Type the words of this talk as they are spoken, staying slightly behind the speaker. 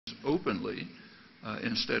openly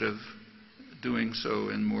instead of doing so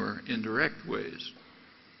in more indirect ways.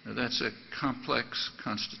 Now, that's a complex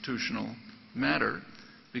constitutional matter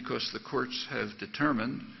because the courts have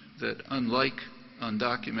determined that unlike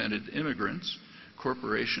undocumented immigrants,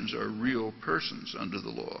 corporations are real persons under the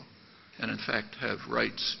law and in fact have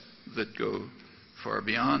rights that go far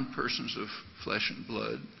beyond persons of flesh and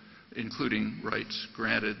blood, including rights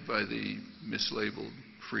granted by the mislabeled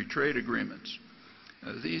free trade agreements.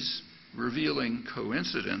 These revealing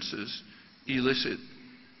coincidences elicit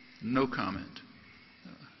no comment,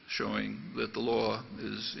 showing that the law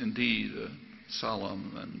is indeed a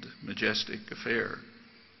solemn and majestic affair.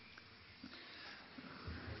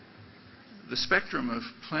 The spectrum of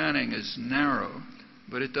planning is narrow,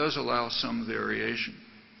 but it does allow some variation.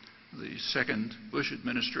 The second Bush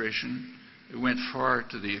administration went far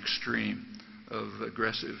to the extreme of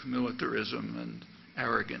aggressive militarism and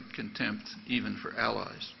arrogant contempt even for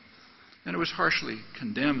allies. And it was harshly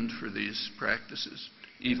condemned for these practices,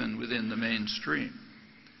 even within the mainstream.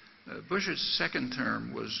 Bush's second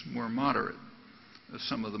term was more moderate.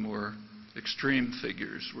 Some of the more extreme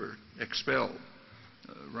figures were expelled.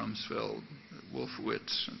 Rumsfeld,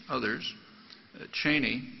 Wolfowitz, and others.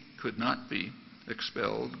 Cheney could not be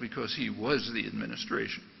expelled because he was the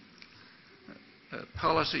administration.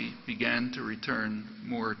 Policy began to return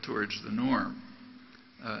more towards the norm.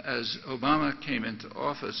 As Obama came into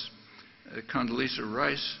office, Condoleezza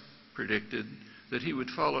Rice predicted that he would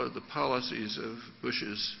follow the policies of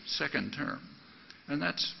Bush's second term. And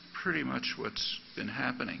that's pretty much what's been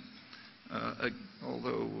happening.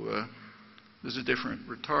 Although there's a different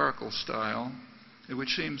rhetorical style, which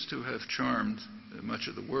seems to have charmed much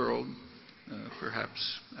of the world,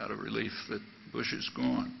 perhaps out of relief that Bush is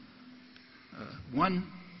gone.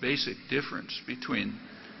 One basic difference between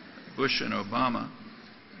Bush and Obama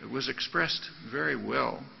was expressed very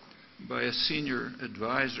well by a senior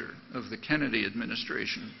advisor of the Kennedy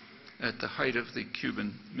administration at the height of the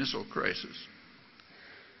Cuban Missile Crisis.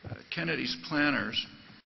 Kennedy's planners,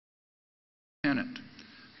 tenant,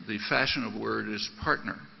 the fashionable word is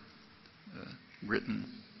partner. Britain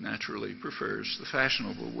naturally prefers the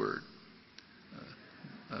fashionable word.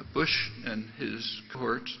 Bush and his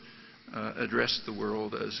cohorts addressed the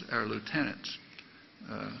world as our lieutenants.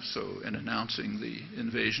 So in announcing the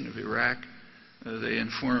invasion of Iraq, they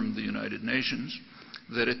informed the United Nations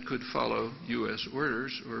that it could follow U.S.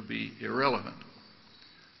 orders or be irrelevant.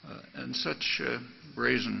 And such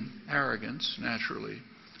brazen arrogance naturally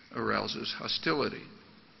arouses hostility.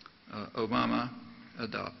 Obama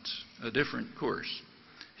adopts a different course.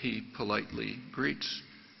 He politely greets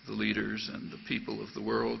the leaders and the people of the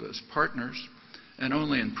world as partners, and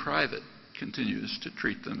only in private continues to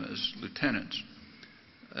treat them as lieutenants.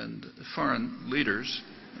 And foreign leaders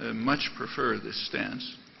much prefer this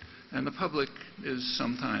stance, and the public is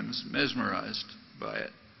sometimes mesmerized by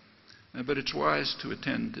it. But it's wise to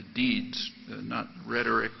attend to deeds, not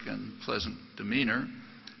rhetoric and pleasant demeanor.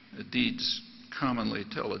 Deeds commonly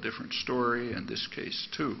tell a different story, in this case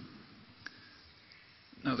too.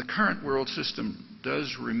 Now, the current world system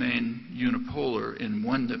does remain unipolar in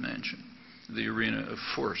one dimension, the arena of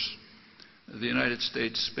force. The United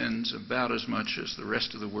States spends about as much as the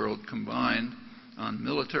rest of the world combined on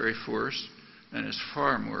military force and is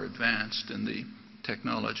far more advanced in the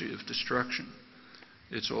technology of destruction.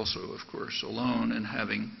 It's also, of course, alone in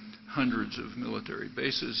having hundreds of military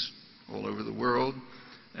bases all over the world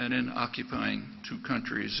and in occupying 2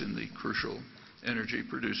 countries in the crucial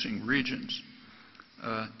energy-producing regions.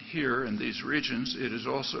 Here in these regions, it is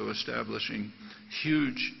also establishing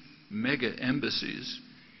huge mega embassies,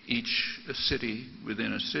 each a city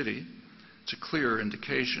within a city. It's a clear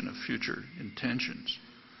indication of future intentions.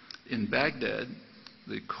 In Baghdad,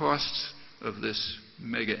 the costs of this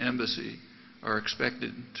mega embassy are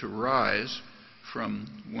expected to rise from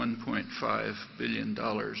 $1.5 billion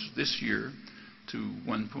this year to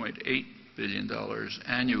 $1.8 billion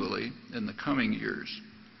annually in the coming years.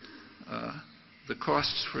 The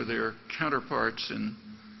costs for their counterparts in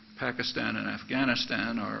Pakistan and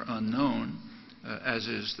Afghanistan are unknown, as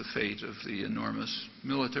is the fate of the enormous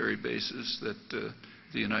military bases that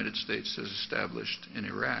the United States has established in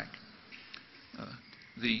Iraq.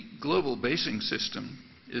 The global basing system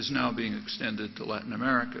is now being extended to Latin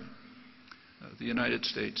America. The United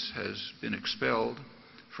States has been expelled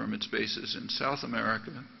from its bases in South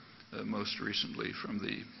America, most recently from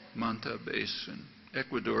the Manta base in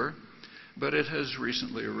Ecuador, but it has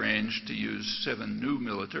recently arranged to use 7 new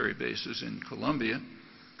military bases in Colombia,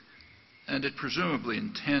 and it presumably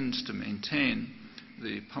intends to maintain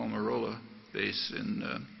the Palmarola base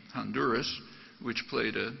in Honduras, which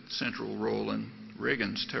played a central role in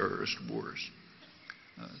Reagan's terrorist wars.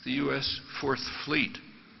 The U.S. Fourth Fleet,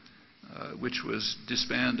 which was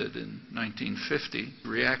disbanded in 1950,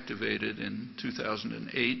 reactivated in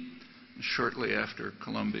 2008, shortly after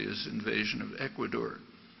Colombia's invasion of Ecuador.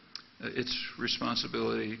 Its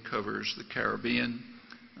responsibility covers the Caribbean,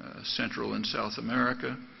 Central and South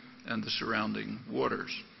America, and the surrounding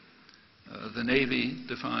waters. The Navy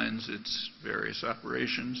defines its various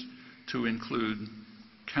operations to include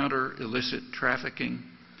counter-illicit trafficking,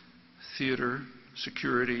 theater,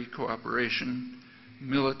 security cooperation,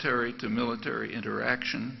 military-to-military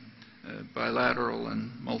interaction, bilateral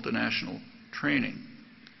and multinational training.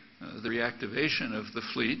 The reactivation of the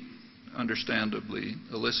fleet understandably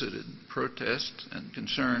elicited protest and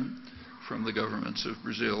concern from the governments of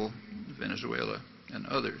Brazil, Venezuela, and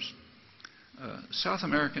others. South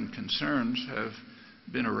American concerns have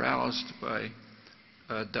been aroused by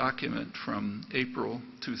a document from April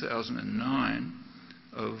 2009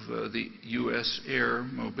 of the U.S. Air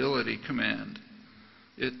Mobility Command.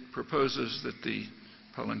 It proposes that the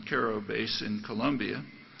Palenquero base in Colombia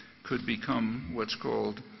could become what's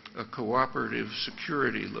called a cooperative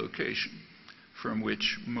security location from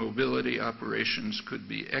which mobility operations could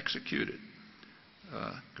be executed.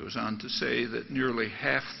 Goes on to say that nearly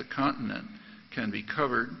half the continent can be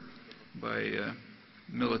covered by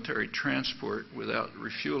military transport without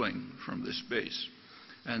refueling from this base.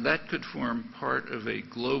 And that could form part of a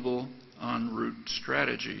global en route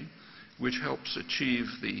strategy which helps achieve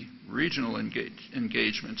the regional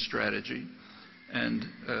engagement strategy and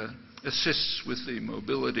assists with the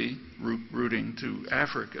mobility routing to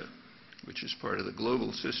Africa, which is part of the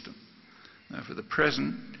global system. Now, for the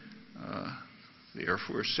present, the Air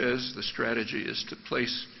Force says the strategy is to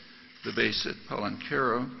place the base at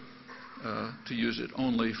Palenquero, to use it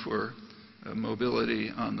only for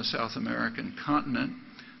mobility on the South American continent,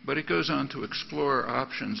 but it goes on to explore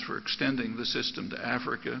options for extending the system to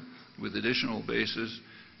Africa with additional bases,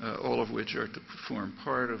 all of which are to form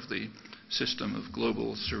part of the system of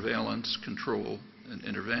global surveillance, control, and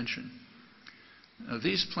intervention.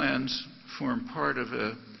 These plans form part of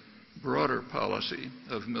a broader policy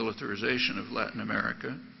of militarization of Latin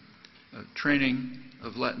America. Training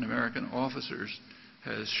of Latin American officers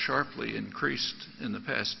has sharply increased in the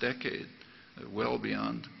past decade, well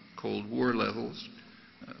beyond Cold War levels.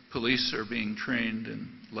 Police are being trained in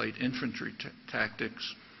light infantry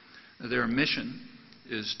tactics. Their mission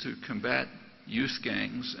is to combat youth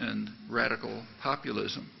gangs and radical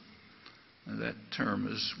populism. And that term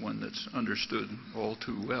is one that's understood all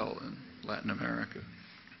too well in Latin America.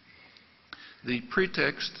 The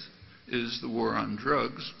pretext is the war on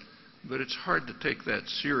drugs, but it's hard to take that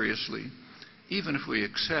seriously, even if we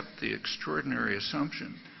accept the extraordinary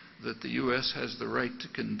assumption that the U.S. has the right to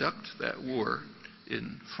conduct that war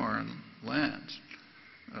in foreign lands.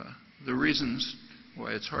 The reasons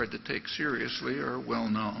why it's hard to take seriously are well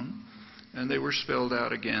known, and they were spelled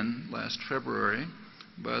out again last February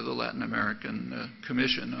by the Latin American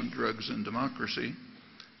Commission on Drugs and Democracy,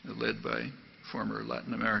 led by former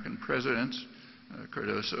Latin American presidents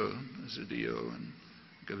Cardoso, Zedillo, and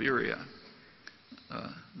Gaviria.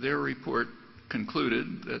 Their report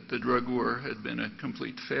concluded that the drug war had been a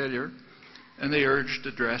complete failure, and they urged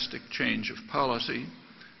a drastic change of policy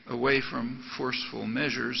away from forceful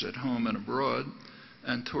measures at home and abroad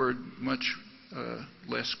and toward much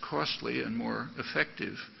less costly and more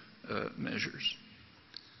effective measures.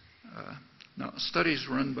 Now, studies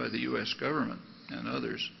run by the U.S. government and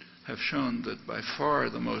others have shown that by far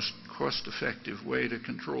the most cost-effective way to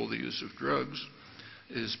control the use of drugs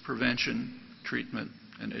is prevention, treatment,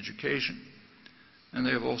 and education. And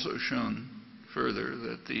they have also shown further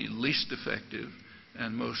that the least effective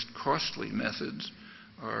and most costly methods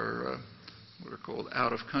are what are called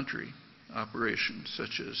out-of-country operations,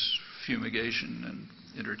 such as fumigation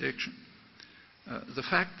and interdiction. The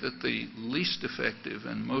fact that the least effective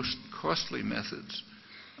and most costly methods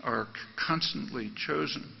are constantly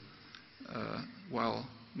chosen, while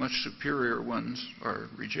much superior ones are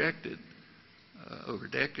rejected over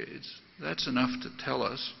decades, that's enough to tell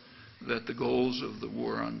us that the goals of the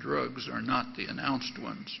war on drugs are not the announced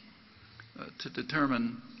ones. To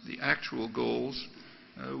determine the actual goals,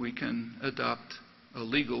 we can adopt a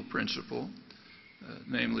legal principle,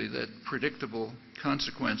 namely that predictable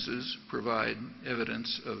consequences provide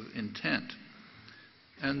evidence of intent.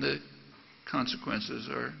 And the consequences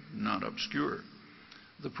are not obscure.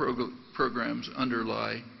 The programs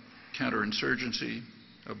underlie counterinsurgency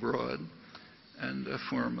abroad and a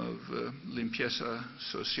form of limpieza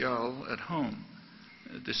social at home,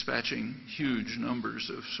 dispatching huge numbers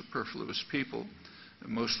of superfluous people,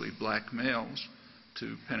 mostly black males,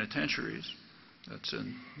 to penitentiaries, That's a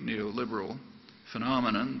neoliberal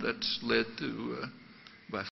phenomenon that's led to